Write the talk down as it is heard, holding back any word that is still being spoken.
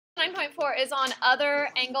9.4 is on other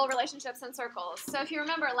angle relationships in circles. So if you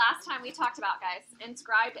remember last time we talked about, guys,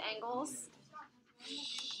 inscribed angles.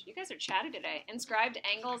 You guys are chatty today. Inscribed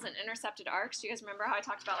angles and intercepted arcs. Do you guys remember how I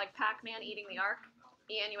talked about like Pac-Man eating the arc?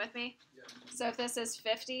 Ian, you with me? Yeah. So if this is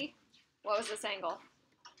 50, what was this angle?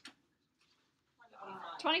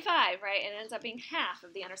 25, right? And it ends up being half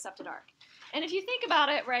of the intercepted arc. And if you think about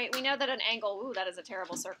it, right, we know that an angle, ooh, that is a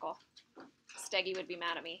terrible circle. Steggy would be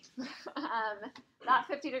mad at me. That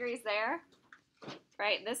 50 degrees there,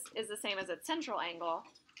 right, this is the same as its central angle.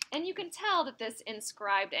 And you can tell that this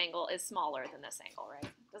inscribed angle is smaller than this angle, right?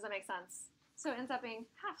 Does that make sense? So it ends up being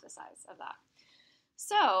half the size of that.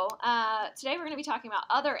 So today we're going to be talking about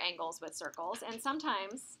other angles with circles, and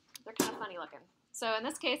sometimes they're kind of funny looking. So in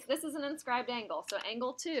this case, this is an inscribed angle. So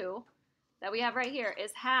angle 2 that we have right here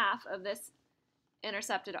is half of this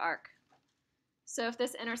intercepted arc. So if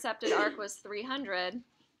this intercepted arc was 300,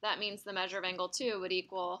 that means the measure of angle 2 would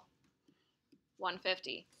equal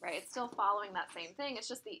 150, right? It's still following that same thing. It's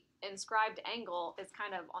just the inscribed angle is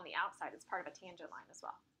kind of on the outside. It's part of a tangent line as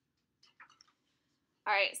well.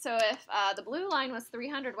 All right, so if the blue line was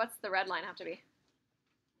 300, what's the red line have to be?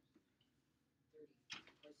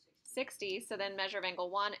 60, so then measure of angle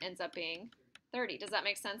 1 ends up being 30. Does that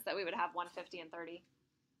make sense that we would have 150 and 30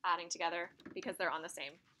 adding together because they're on the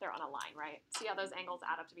same, they're on a line, right? See how those angles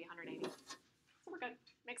add up to be 180? So we're good,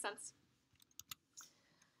 makes sense.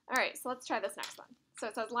 All right, so let's try this next one. So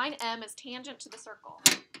it says line M is tangent to the circle.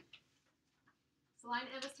 So line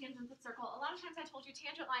M is tangent to the circle. A lot of times I told you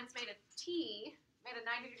tangent lines made a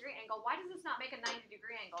 90-degree angle. Why does this not make a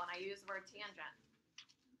 90-degree angle? And I use the word tangent.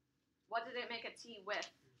 What did it make a T with?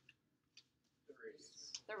 The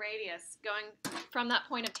radius. The radius, going from that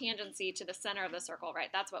point of tangency to the center of the circle, right?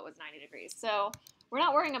 That's what was 90 degrees. So we're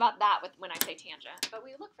not worrying about that when I say tangent, but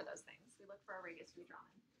we look for those things. We look for a radius to be drawn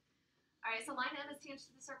in. All right, so line M is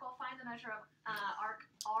tangent to the circle. Find the measure of arc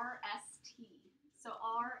RST. So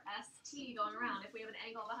RST going around. If we have an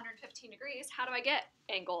angle of 115 degrees, how do I get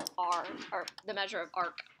angle R, or the measure of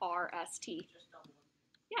arc RST?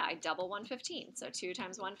 Yeah, I double 115. So 2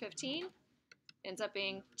 times 115 ends up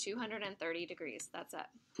being 230 degrees. That's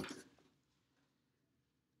it.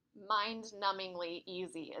 Mind-numbingly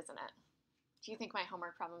easy, isn't it? Do you think my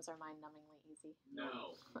homework problems are mind-numbingly easy?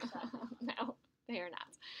 No. No, they are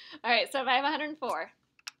not. All right, so if I have 104,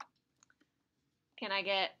 can I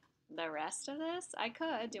get the rest of this? I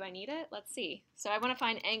could. Do I need it? Let's see. So I want to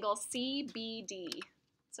find angle CBD.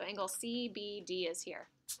 So angle CBD is here.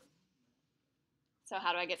 So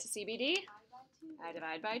how do I get to CBD? I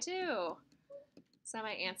divide by 2. So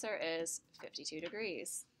my answer is 52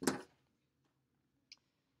 degrees.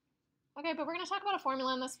 Okay, but we're going to talk about a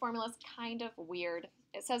formula, and this formula is kind of weird.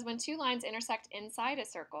 It says when two lines intersect inside a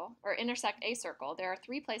circle, or intersect a circle, there are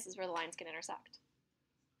 3 places where the lines can intersect.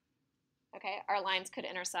 Okay, our lines could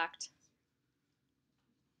intersect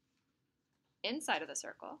inside of the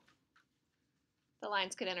circle. The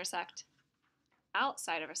lines could intersect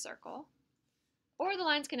outside of a circle. Or the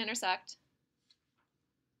lines can intersect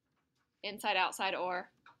inside, outside,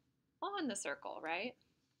 or on the circle, right?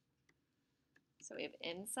 So we have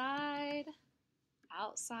inside,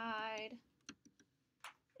 outside,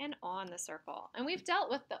 and on the circle. And we've dealt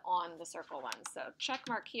with the on the circle ones, so check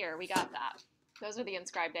mark here, we got that. Those are the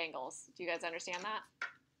inscribed angles. Do you guys understand that?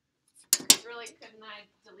 Because really, couldn't I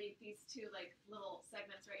delete these 2 like little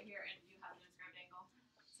segments right here and you have an inscribed angle?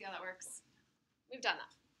 See how that works? We've done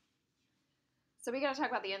that. So we got to talk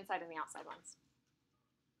about the inside and the outside ones.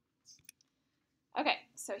 Okay,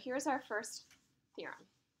 so here's our first theorem.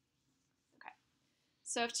 Okay,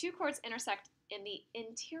 so if 2 chords intersect in the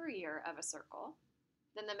interior of a circle,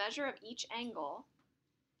 then the measure of each angle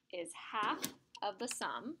is half of the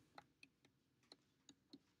sum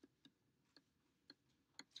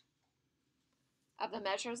of the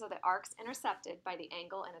measures of the arcs intercepted by the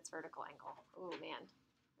angle and its vertical angle. Ooh, man,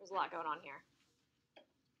 there's a lot going on here.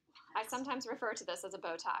 I sometimes refer to this as a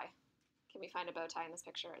bow tie. Can we find a bow tie in this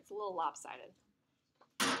picture? It's a little lopsided.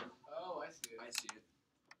 Oh, I see it. I see it.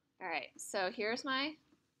 All right, so here's my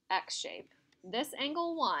X shape. This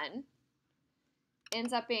angle 1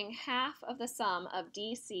 ends up being half of the sum of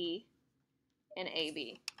DC and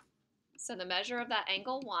AB. So the measure of that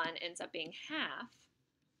angle 1 ends up being half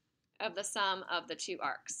of the sum of the 2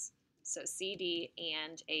 arcs, so CD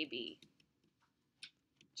and AB.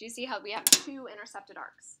 Do you see how we have 2 intercepted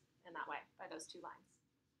arcs in that way by those 2 lines?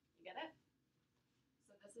 You get it?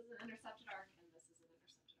 So this is an intercepted arc and this is an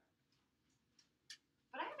intercepted arc.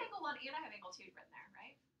 But I have angle 1 and I have angle 2 written there,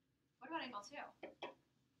 right? What about angle 2?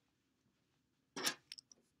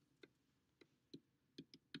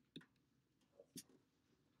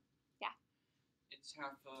 It's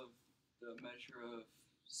half of the measure of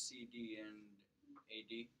CD and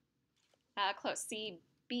AD? Close.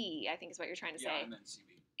 CB, I think is what you're trying to Yeah, say. I meant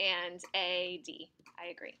CB. And AD. I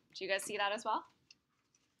agree. Do you guys see that as well?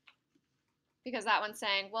 Because that one's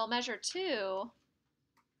saying, well, measure 2,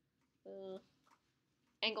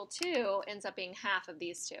 angle 2 ends up being half of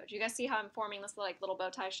these two. Do you guys see how I'm forming this like little bow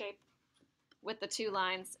tie shape with the 2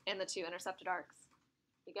 lines and the 2 intercepted arcs?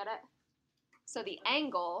 You get it? So the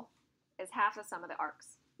angle is half the sum of the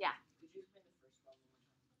arcs. Yeah. Did you explain the first one one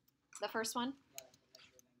more time? The first one? Yeah, like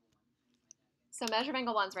the measure of angle 1. So measure of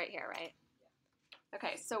angle 1's right here, right? Yeah.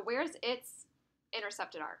 Okay, so where's its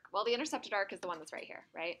intercepted arc? Well, the intercepted arc is the one that's right here,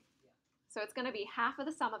 right? Yeah. So it's going to be half of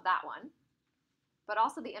the sum of that one, but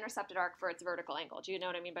also the intercepted arc for its vertical angle. Do you know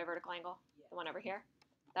what I mean by vertical angle? Yeah. The one over here?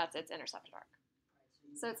 That's its intercepted arc.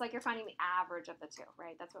 Right, So it's like you're finding the average of the two,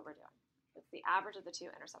 right? That's what we're doing. It's the average of the 2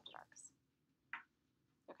 intercepted arcs.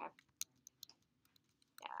 Okay.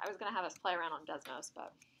 Yeah, I was going to have us play around on Desmos,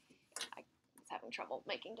 but I was having trouble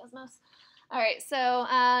making Desmos. All right, so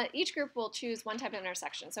each group will choose one type of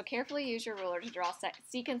intersection. So carefully use your ruler to draw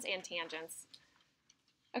secants and tangents.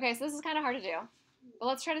 Okay, so this is kind of hard to do, but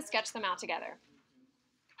let's try to sketch them out together.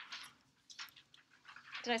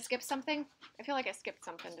 Did I skip something? I feel like I skipped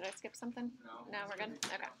something. Did I skip something? No. No, we're good?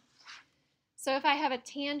 Okay. So if I have a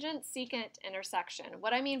tangent-secant intersection,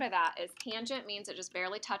 what I mean by that is tangent means it just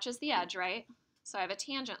barely touches the edge, right? So I have a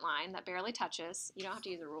tangent line that barely touches. You don't have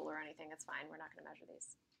to use a ruler or anything. It's fine. We're not going to measure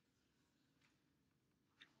these.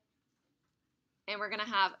 And we're going to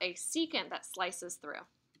have a secant that slices through.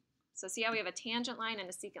 So see how we have a tangent line and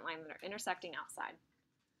a secant line that are intersecting outside.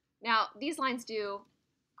 Now, these lines do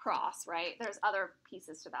cross, right? There's other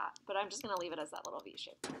pieces to that, but I'm just going to leave it as that little V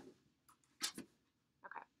shape.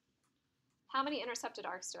 Okay. How many intercepted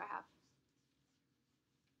arcs do I have?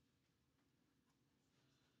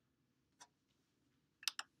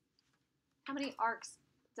 How many arcs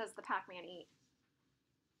does the Pac-Man eat?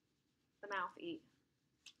 The mouth eat?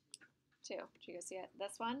 2. Do you guys see it?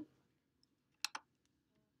 This one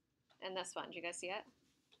and this one. Do you guys see it?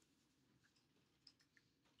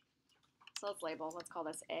 So let's label. Let's call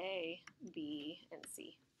this A, B, and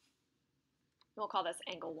C. We'll call this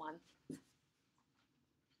angle 1.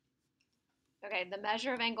 Okay, the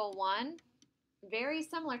measure of angle 1, very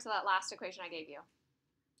similar to that last equation I gave you.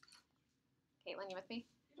 Caitlin, you with me?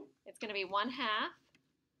 It's going to be 1/2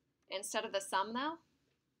 instead of the sum, though.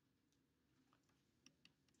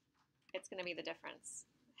 It's going to be the difference,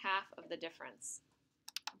 half of the difference.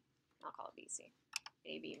 I'll call it BC,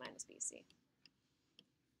 AB minus BC.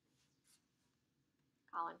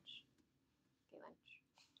 Caitlin.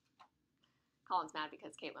 Colin's mad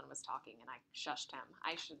because Caitlin was talking and I shushed him.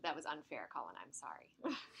 That was unfair, Colin. I'm sorry.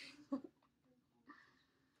 All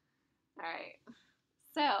right.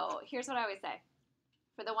 So here's what I always say.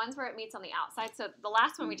 For the ones where it meets on the outside, so the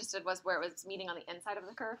last one we just did was where it was meeting on the inside of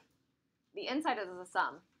the curve. The inside is a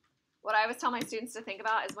sum. What I always tell my students to think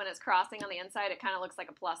about is when it's crossing on the inside, it kind of looks like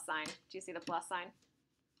a plus sign. Do you see the plus sign?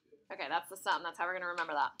 Okay, that's the sum. That's how we're going to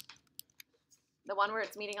remember that. The one where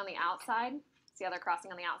it's meeting on the outside, see how they're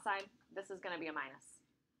crossing on the outside? This is going to be a minus,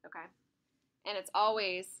 okay? And it's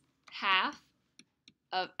always half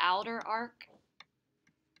of outer arc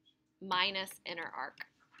minus inner arc.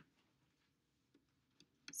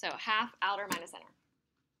 So half outer minus inner.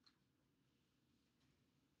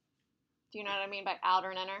 Do you know what I mean by outer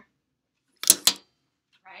and inner?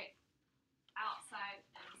 Right? Outside,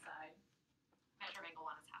 inside. Measure of angle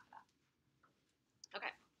 1 is half of that.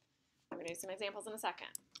 Okay. We're going to do some examples in a second.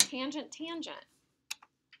 Tangent, tangent.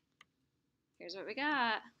 Here's what we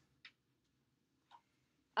got.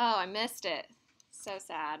 Oh, I missed it. So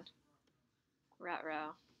sad.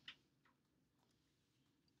 Ruh-roh.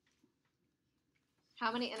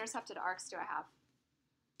 How many intercepted arcs do I have?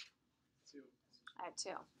 2. I have 2.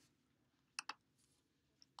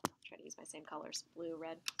 Try to use my same colors, blue,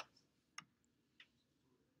 red.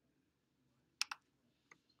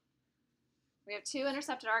 We have 2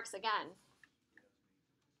 intercepted arcs again.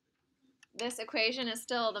 This equation is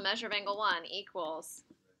still the measure of angle 1 equals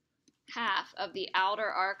half of the outer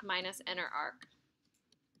arc minus inner arc.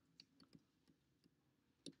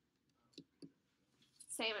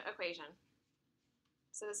 Same equation.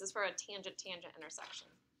 So this is for a tangent-tangent intersection.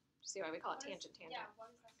 See why we call it tangent-tangent? Yeah, what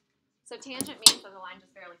is that? So tangent means that the line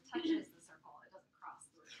just barely touches the circle. It doesn't cross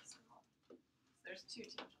through the circle. So there's 2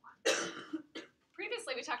 tangent lines.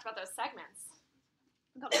 Previously, we talked about those segments.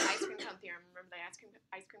 We called it the ice cream cone theorem. Remember the ice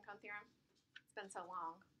cream cone theorem? It's been so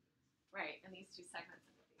long. Right, and these 2 segments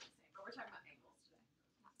end up being the same. But we're talking about angles today,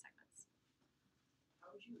 not segments.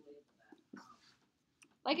 How would you label that?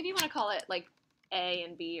 Like if you want to call it like A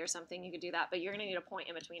and B or something, you could do that, but you're going to need a point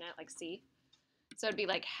in between it, like C. So it'd be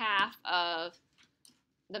like half of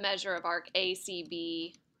the measure of arc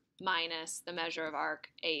ACB minus the measure of arc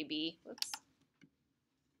AB. Whoops.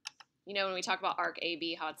 You know when we talk about arc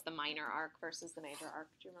AB, how it's the minor arc versus the major arc.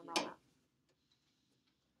 Do you remember all that?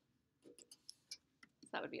 So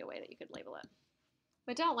that would be a way that you could label it.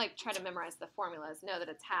 But don't like try to memorize the formulas. Know that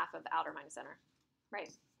it's half of outer minus inner.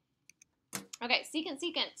 Right. Okay,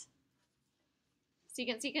 secant-secant.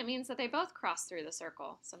 Secant-secant means that they both cross through the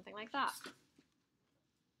circle. Something like that.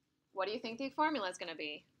 What do you think the formula is going to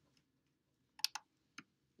be?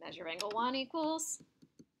 Measure of angle 1 equals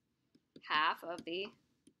half of the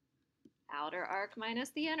outer arc minus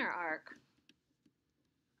the inner arc.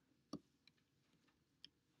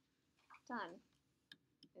 Done.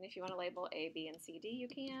 And if you want to label A, B, and C, D, you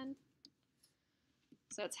can.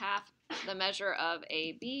 So it's half the measure of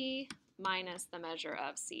AB minus the measure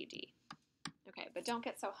of CD. Okay, but don't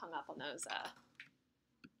get so hung up on those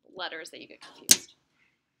letters that you get confused.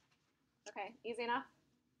 Okay, easy enough?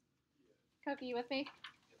 Cokie, you with me?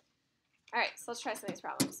 All right, so let's try some of these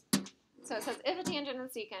problems. So it says, if a tangent and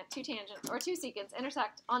secant, two tangents or two secants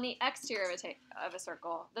intersect on the exterior of a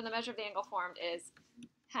circle, then the measure of the angle formed is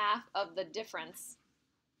half of the difference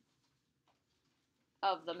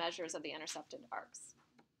of the measures of the intercepted arcs.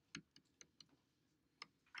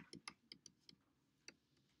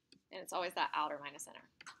 And it's always that outer minus inner.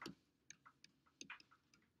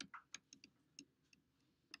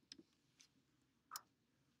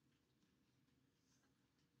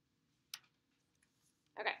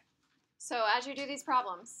 Okay, so as you do these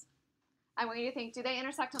problems, I want you to think, do they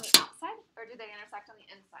intersect on the outside or do they intersect on the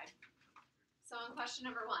inside? So in question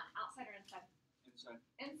number 1, outside or inside? Inside.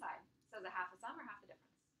 Inside. So is it half the sum or half the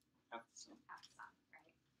difference? Half the sum. Half the sum,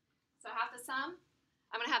 right? So half the sum,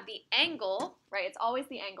 I'm going to have the angle, right? It's always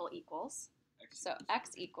the angle equals. So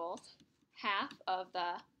x equals half of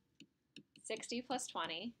the 60 plus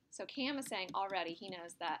 20. So Cam is saying already he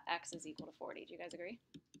knows that x is equal to 40. Do you guys agree?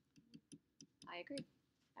 I agree.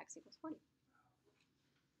 X equals 40.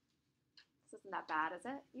 This isn't that bad, is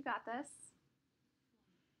it? You got this.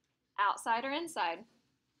 Outside or inside?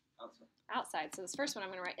 Outside. Outside. So this first one I'm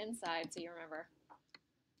going to write inside so you remember.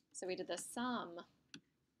 So we did the sum,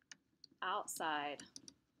 outside,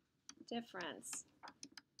 difference.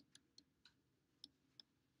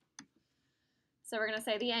 So we're going to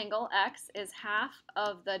say the angle, x, is half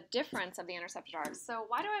of the difference of the intercepted arcs. So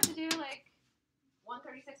why do I have to do like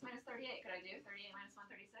 136 minus 38? Could I do 38 minus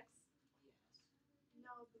 136? Yes.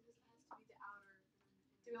 No, because it has to be the outer.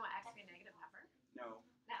 Do we want x to be a negative number? No.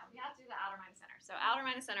 No, we have to do the outer minus inner. So outer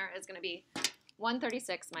minus inner is going to be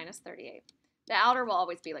 136 minus 38. The outer will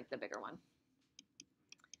always be like the bigger one.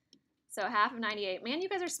 So half of 98. Man, you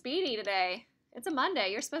guys are speedy today. It's a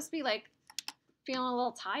Monday. You're supposed to be like feeling a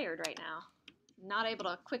little tired right now. Not able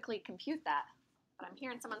to quickly compute that. But I'm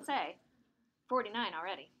hearing someone say 49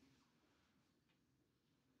 already.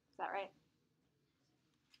 Is that right?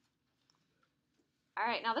 All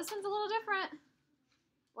right, now this one's a little different.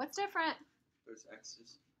 What's different? There's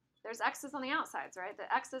x's. There's x's on the outsides, right?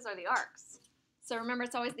 The x's are the arcs. So remember,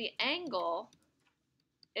 it's always the angle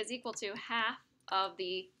is equal to half of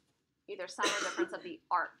the either sum or difference of the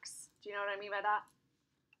arcs. Do you know what I mean by that?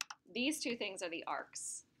 These two things are the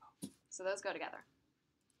arcs. So those go together.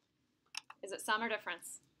 Is it sum or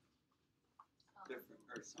difference? Different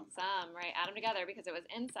or sum. Sum, right? Add them together because it was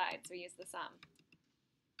inside, so we use the sum.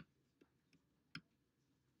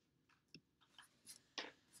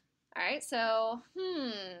 All right, so,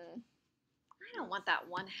 I don't want that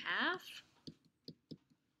 1/2.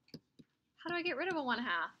 How do I get rid of a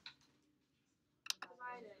 1/2?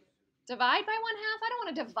 Divide by 1/2? I don't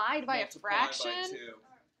want to divide by a fraction.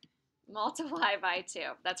 Multiply by 2. Multiply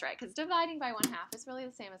by 2. That's right, because dividing by 1/2 is really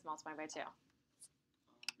the same as multiplying by 2.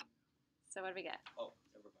 So what do we get? Oh,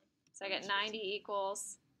 never mind. So I get 90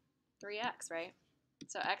 equals 3x, right?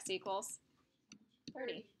 So x equals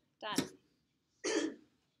 30. Done.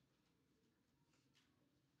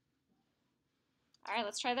 All right,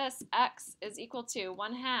 let's try this. X is equal to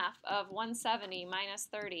 1/2 of 170 minus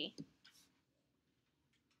 30.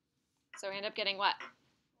 So we end up getting what?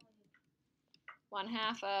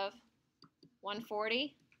 1/2 of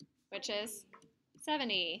 140, which is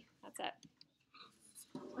 70. That's it.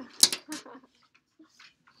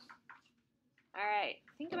 All right,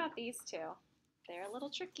 think about these two. They're a little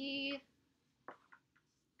tricky.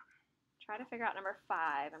 Try to figure out number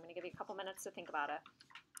 5. I'm going to give you a couple minutes to think about it.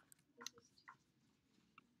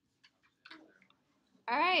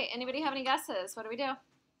 All right, anybody have any guesses? What do we do?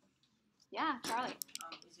 Yeah, Charlie. Is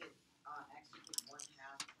it x equals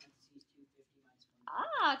 1/2 parentheses 250 minus 1?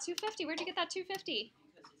 Ah, 250. Where'd you get that 250?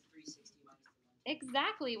 Because it's 360 minus the 110.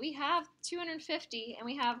 Exactly. We have 250 and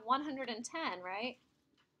we have 110, right?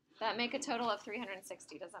 That make a total of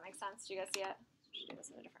 360. Does that make sense? Do you guys see it? I should do this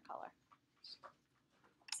in a different color.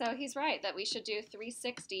 So he's right that we should do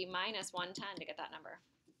 360 minus 110 to get that number.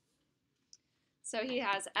 So he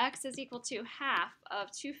has x is equal to half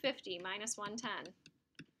of 250 minus 110.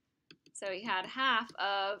 So he had half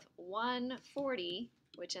of 140,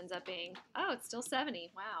 which ends up being, oh, it's still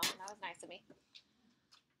 70. Wow, that was nice of me.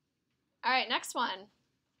 All right, next one.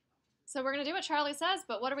 So we're going to do what Charlie says,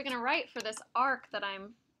 but what are we going to write for this arc that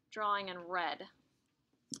I'm drawing in red?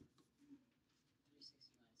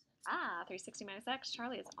 360 minus x. 360 minus x.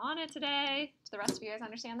 Charlie is on it today. Do the rest of you guys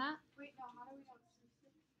understand that? Wait, no, how do we know it's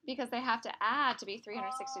 360? Because they have to add to be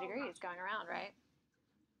 360 degrees going around, right?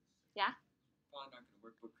 Yeah? Probably not going to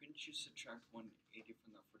work, but couldn't you subtract 180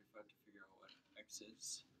 from that 45 to figure out what x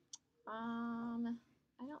is?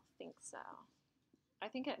 I don't think so. I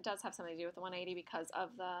think it does have something to do with the 180 because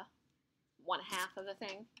of the 1/2 of the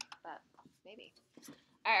thing, but maybe.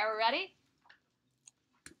 All right, are we ready?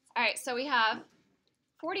 All right, so we have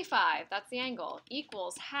 45, that's the angle,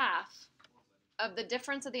 equals half of the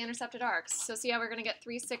difference of the intercepted arcs. So see how we're going to get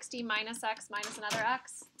 360 minus x minus another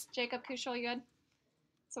x? Jacob, Kushal, you good?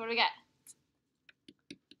 So what do we get?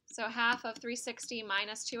 So half of 360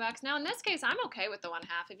 minus 2x. Now in this case, I'm okay with the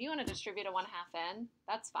 1/2. If you want to distribute a 1/2 in,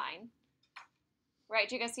 that's fine. Right,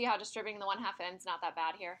 do you guys see how distributing the 1/2 in is not that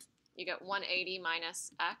bad here? You get 180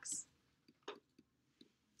 minus x.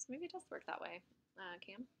 So maybe it does work that way,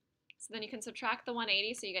 Cam. So then you can subtract the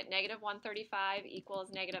 180, so you get negative 135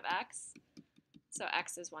 equals negative x. So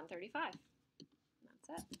x is 135.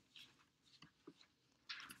 That's it.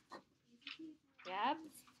 Yep,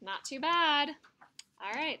 not too bad.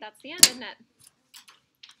 All right, that's the end, isn't it?